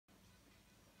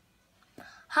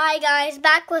Hi guys,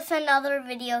 back with another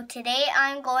video. Today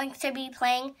I'm going to be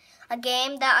playing a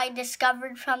game that I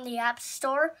discovered from the App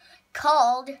Store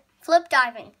called Flip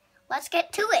Diving. Let's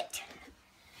get to it.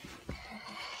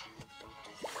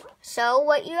 So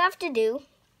what you have to do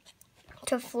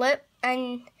to flip,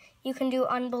 and you can do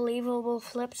unbelievable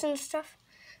flips and stuff.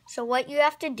 So what you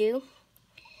have to do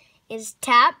is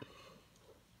tap,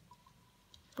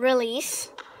 release,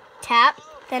 tap,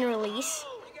 then release,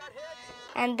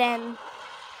 and then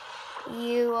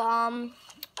you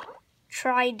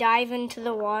try dive into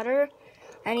the water,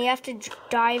 and you have to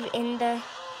dive in the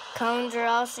cones or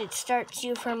else it starts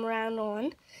you from round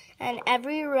one. And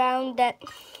every round that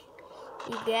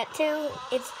you get to,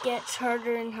 it gets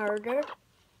harder and harder.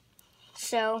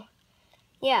 So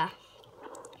yeah,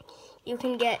 you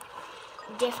can get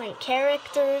different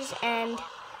characters and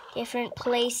different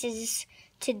places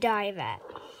to dive at.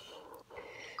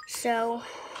 So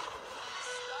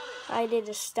I did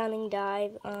a stunning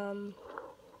dive. And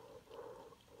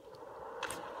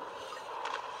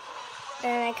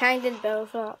I kind of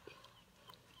dove up.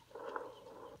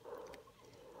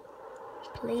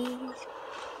 Please.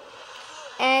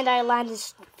 And I landed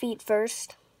feet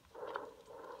first.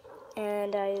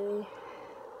 And I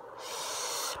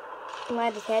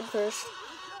landed head first,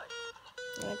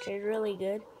 which is really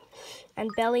good. And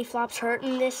belly flops hurt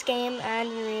in this game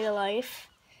and in real life.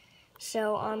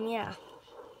 So, yeah.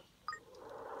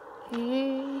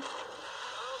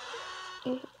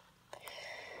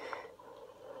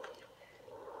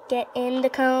 Get in the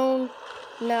cone.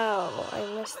 No, I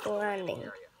missed the landing.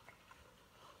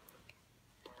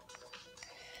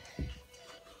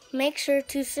 Make sure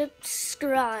to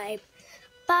subscribe.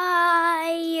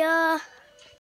 Bye.